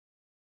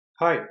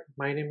Hi,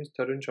 my name is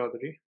Tarun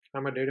Chaudhary.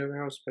 I'm a data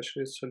warehouse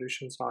specialist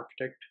solutions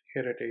architect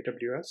here at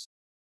AWS.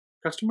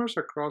 Customers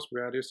across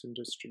various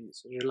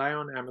industries rely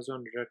on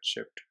Amazon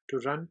Redshift to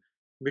run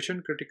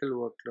mission critical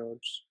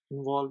workloads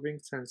involving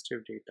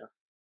sensitive data,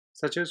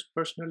 such as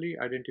personally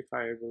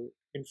identifiable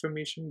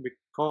information,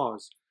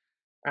 because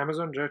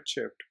Amazon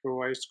Redshift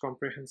provides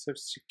comprehensive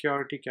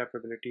security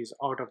capabilities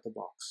out of the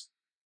box.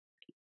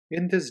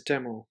 In this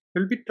demo,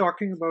 we'll be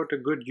talking about a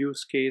good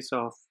use case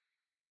of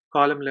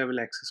column level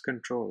access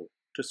control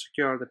to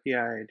secure the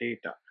PII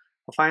data.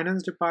 A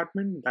finance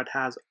department that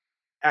has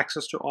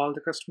access to all the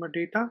customer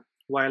data,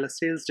 while a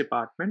sales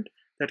department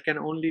that can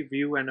only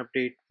view and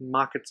update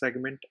market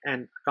segment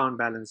and account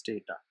balance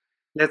data.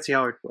 Let's see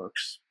how it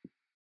works.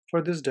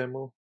 For this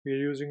demo, we are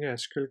using a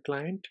SQL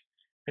client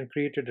and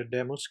created a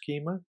demo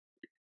schema.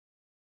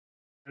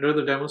 Under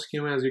the demo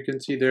schema, as you can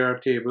see, there are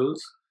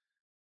tables,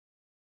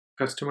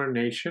 customer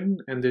nation,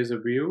 and there's a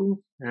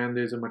view, and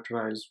there's a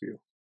materialized view.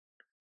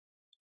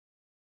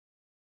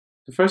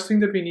 The first thing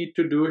that we need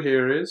to do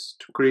here is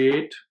to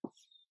create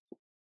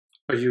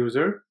a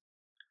user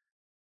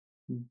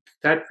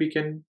that we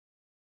can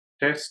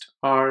test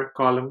our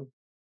column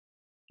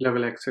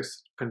level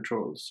access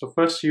controls. So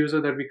first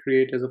user that we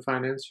create is a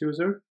finance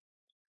user.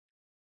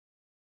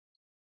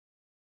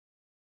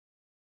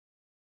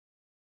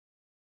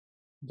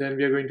 Then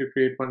we are going to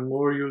create one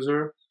more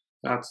user,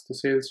 that's the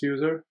sales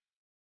user.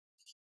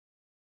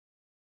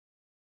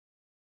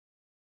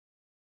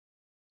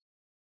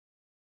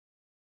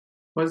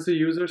 Once the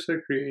users are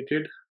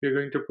created, we're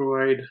going to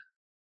provide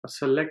a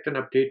select and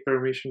update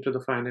permission to the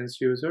finance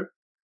user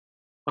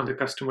on the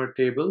customer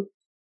table.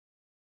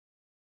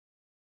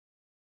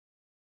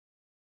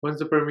 Once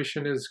the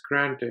permission is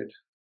granted,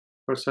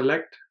 for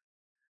select,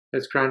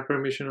 let's grant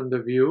permission on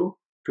the view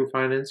to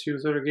finance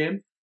user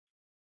again.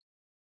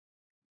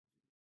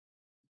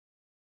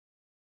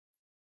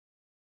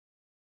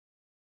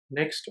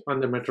 Next, on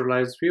the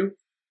materialized view,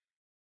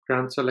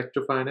 grant select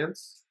to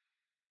finance.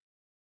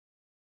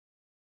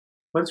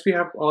 Once we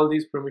have all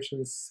these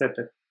permissions set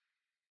up,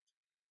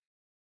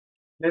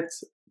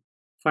 let's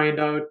find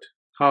out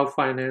how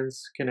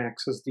finance can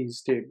access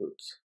these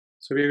tables.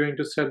 So we're going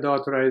to set the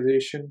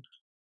authorization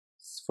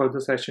for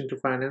the session to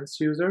finance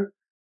user.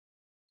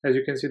 As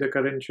you can see, the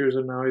current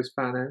user now is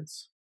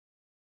finance.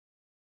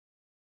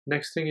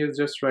 Next thing is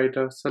just write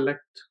a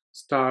select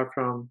star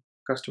from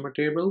customer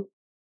table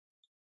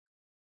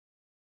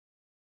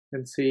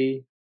and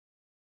see,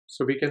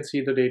 so we can see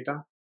the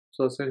data.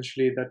 So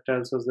essentially that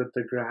tells us that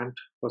the grant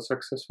was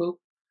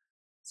successful.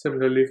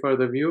 Similarly for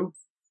the view,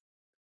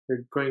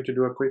 we're going to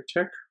do a quick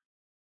check.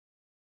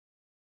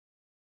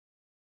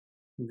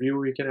 View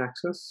we can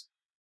access,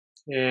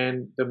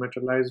 and the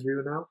materialized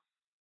view now.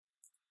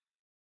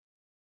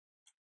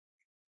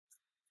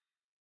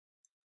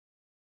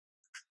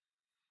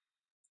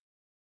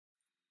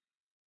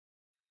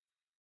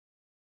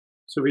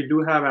 So we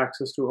do have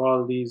access to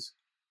all these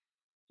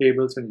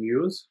tables and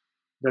views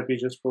that we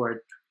just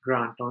provide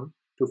grant on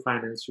to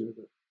finance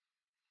user.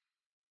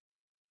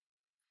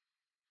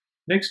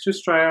 Next,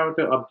 just try out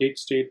the update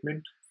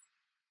statement,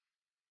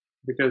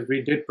 because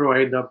we did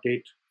provide the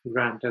update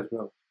grant as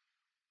well.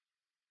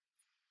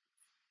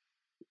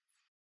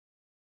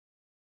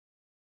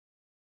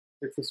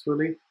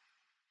 Successfully.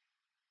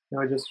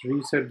 Now just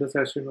reset the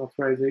session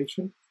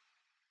authorization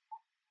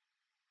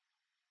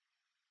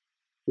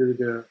to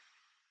the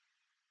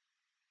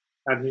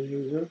admin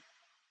user.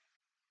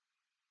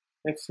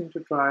 Next thing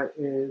to try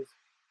is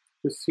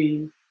to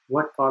see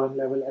what column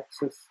level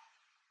access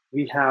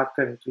we have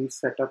currently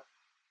set up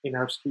in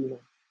our schema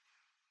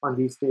on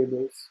these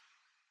tables.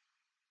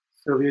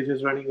 So we are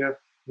just running a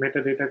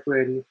metadata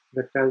query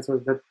that tells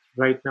us that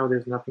right now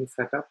there's nothing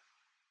set up.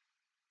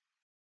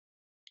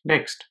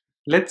 Next,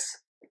 let's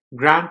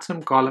grant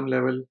some column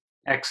level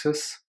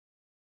access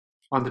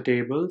on the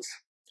tables.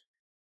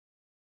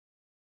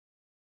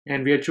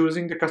 And we are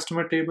choosing the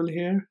customer table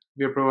here.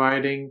 We are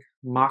providing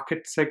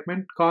market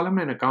segment column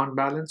and account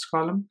balance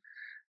column.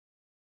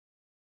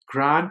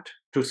 Grant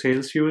to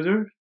sales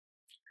user.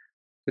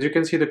 As you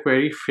can see, the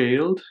query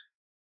failed.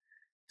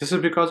 This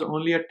is because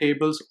only a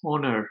table's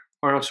owner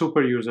or a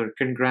super user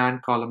can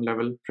grant column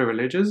level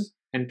privileges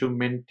and to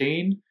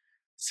maintain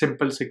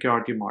simple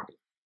security model.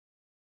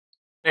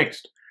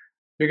 Next,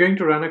 we're going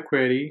to run a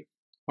query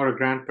or a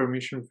grant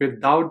permission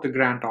without the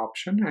grant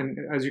option, and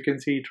as you can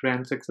see, it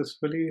ran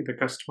successfully. The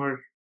customer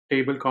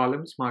table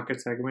columns, market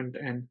segment,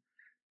 and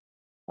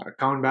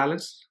account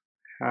balance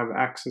have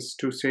access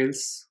to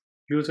sales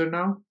user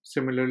now.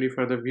 Similarly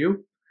for the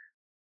view,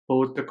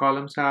 both the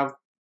columns have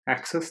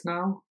access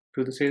now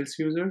to the sales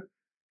user,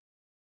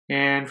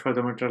 and for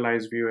the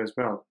materialized view as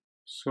well.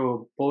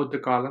 So both the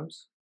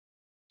columns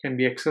can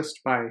be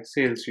accessed by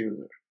sales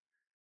user.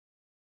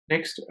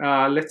 Next,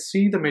 let's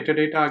see the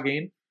metadata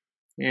again.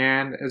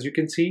 And as you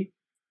can see,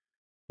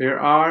 there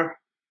are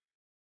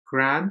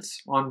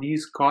grants on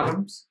these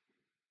columns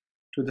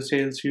to the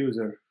sales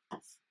user.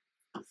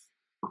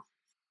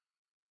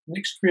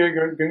 Next, we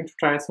are going to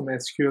try some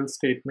SQL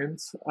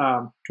statements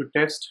to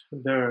test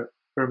the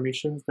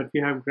permissions that we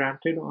have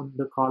granted on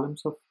the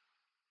columns of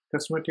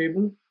customer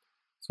table.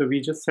 So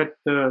we just set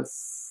the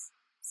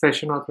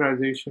session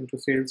authorization to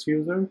sales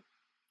user.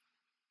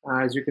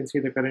 As you can see,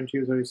 the current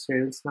user is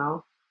sales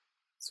now.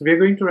 So we're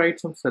going to write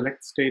some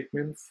select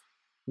statements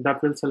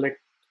that will select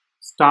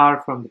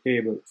star from the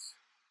tables,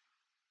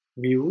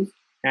 views,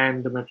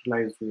 and the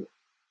materialized view.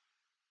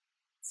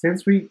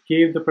 Since we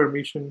gave the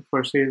permission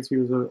for sales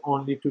user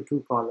only to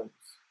 2 columns,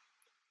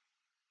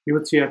 you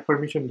would see a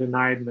permission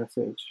denied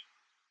message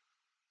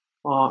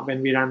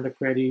when we run the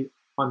query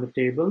on the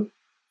table,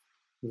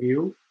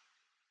 view,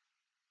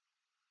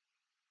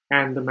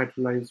 and the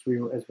materialized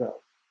view as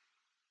well.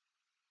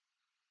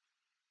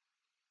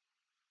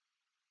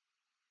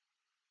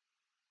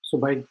 So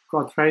by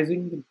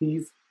authorizing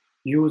these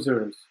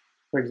users,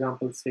 for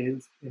example,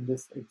 sales in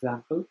this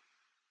example,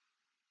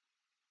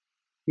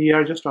 we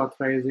are just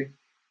authorizing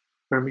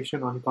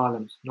permission on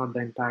columns, not the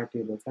entire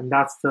tables. And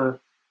that's the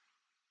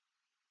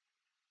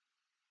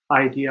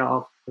idea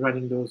of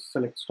running those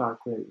select star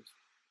queries.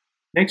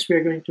 Next, we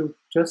are going to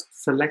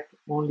just select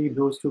only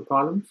those 2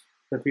 columns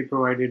that we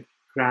provided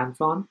grants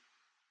on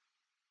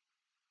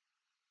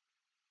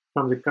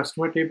from the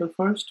customer table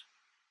first.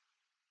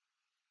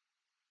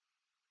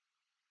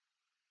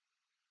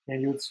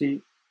 And you'll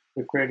see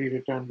the query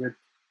returned with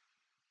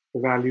the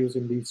values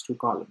in these 2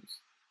 columns.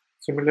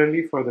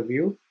 Similarly for the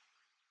view,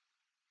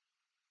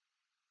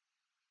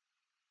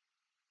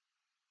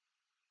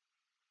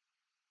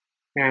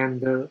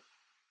 and the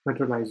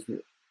materialized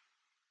view.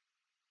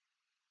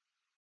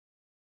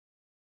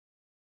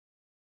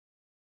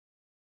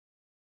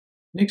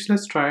 Next,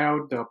 let's try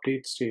out the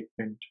update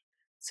statement.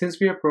 Since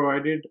we have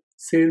provided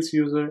sales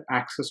user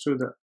access to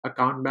the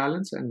account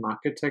balance and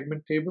market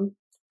segment table,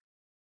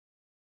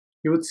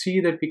 you would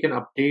see that we can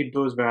update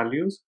those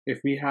values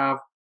if we have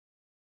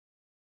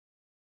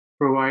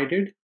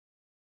provided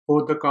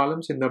both the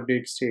columns in the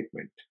update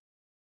statement.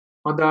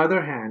 On the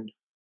other hand,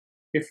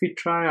 if we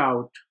try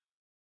out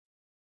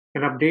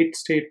an update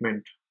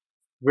statement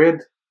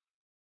with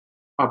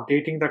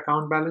updating the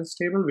account balance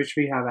table, which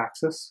we have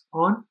access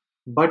on,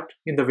 but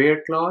in the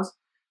where clause,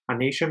 a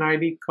nation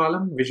ID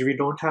column, which we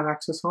don't have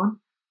access on,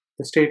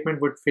 the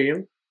statement would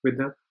fail with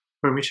the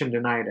permission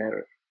denied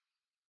error.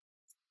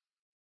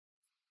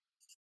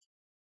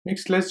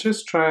 Next, let's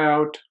just try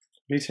out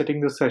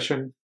resetting the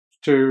session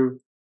to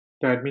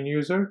the admin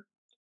user,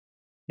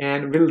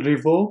 and we'll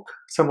revoke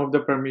some of the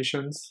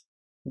permissions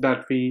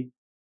that we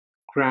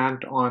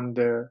grant on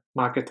the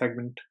market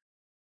segment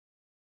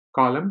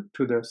column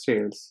to the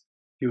sales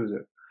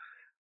user.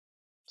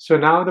 So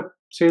now the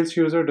sales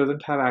user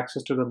doesn't have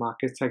access to the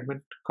market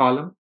segment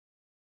column.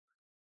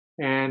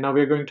 And now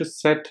we're going to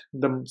set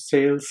the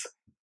sales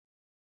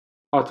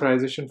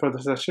authorization for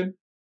the session.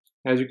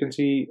 As you can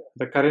see,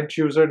 the current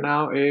user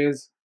now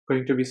is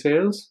going to be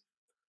sales.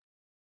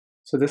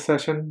 So this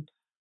session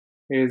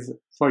is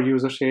for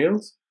user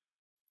sales.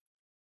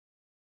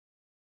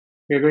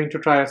 We're going to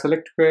try a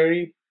select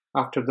query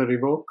after the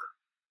revoke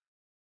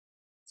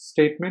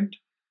statement.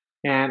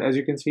 And as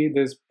you can see,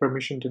 there's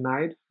permission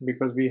denied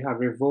because we have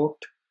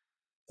revoked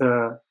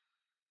the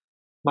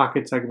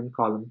market segment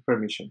column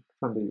permission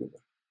from the user.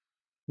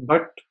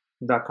 But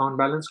the account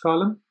balance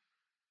column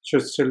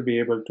should still be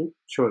able to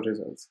show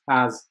results,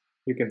 as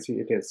you can see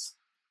it is.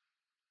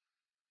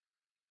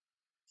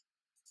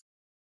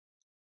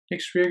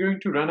 Next, we are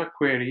going to run a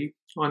query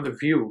on the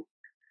view,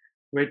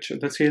 which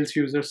the sales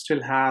user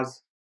still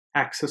has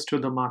access to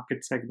the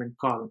market segment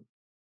column,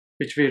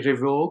 which we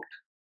revoked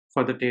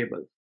for the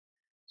table.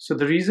 So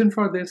the reason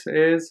for this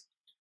is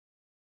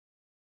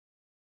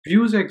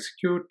views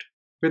execute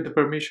with the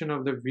permission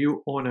of the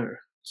view owner.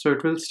 So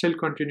it will still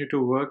continue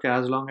to work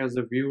as long as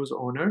the view's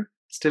owner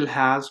still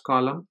has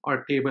column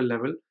or table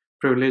level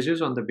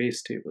privileges on the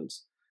base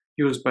tables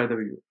used by the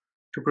view.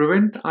 To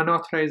prevent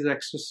unauthorized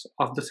access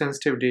of the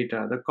sensitive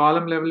data, the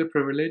column level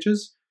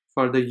privileges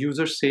for the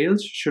user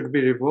sales should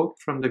be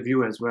revoked from the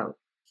view as well.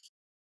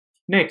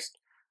 Next,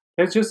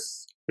 let's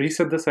just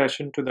reset the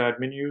session to the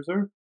admin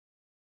user.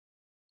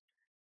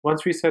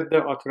 Once we set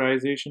the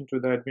authorization to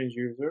the admin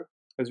user,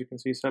 as you can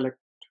see, select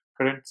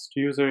current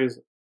user is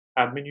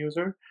admin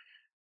user.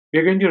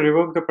 We're going to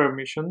revoke the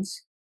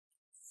permissions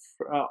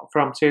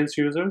from sales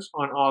users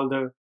on all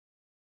the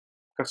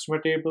customer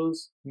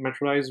tables,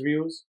 materialized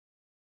views,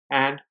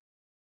 and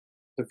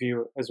the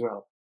view as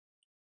well.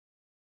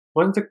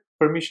 Once the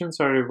permissions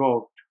are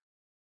revoked,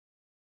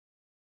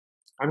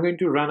 I'm going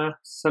to run a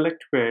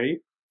select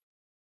query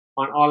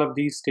on all of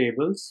these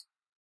tables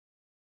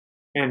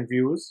and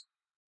views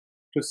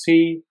to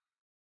see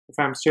if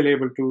I'm still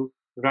able to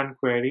run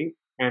query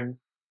and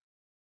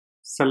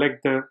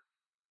select the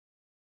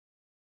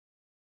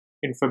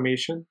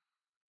information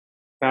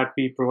that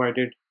we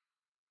provided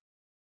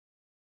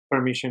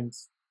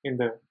permissions in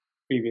the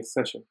previous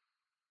session.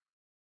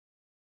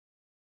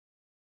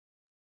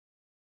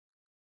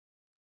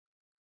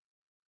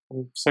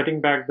 I'm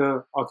setting back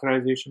the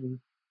authorization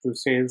to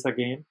sales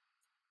again.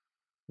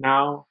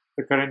 Now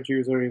the current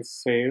user is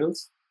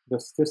sales.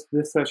 This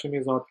session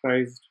is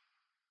authorized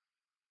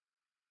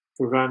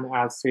to run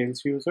as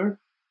sales user.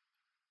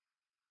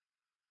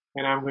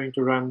 And I'm going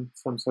to run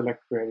some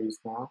select queries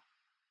now.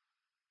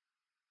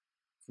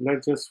 So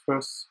let's just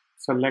first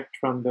select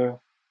from the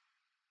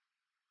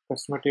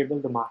customer table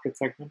the market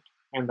segment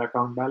and the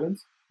account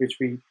balance, which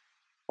we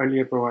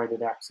earlier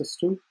provided access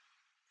to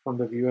from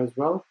the view as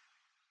well.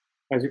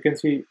 As you can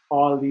see,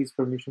 all these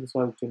permissions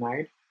are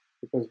denied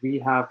because we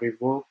have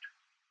revoked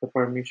the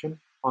permission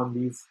on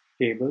these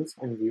tables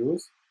and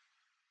views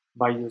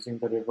by using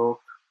the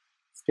revoke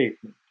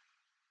statement.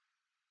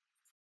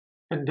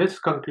 And this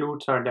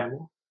concludes our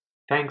demo.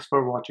 Thanks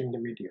for watching the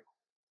video.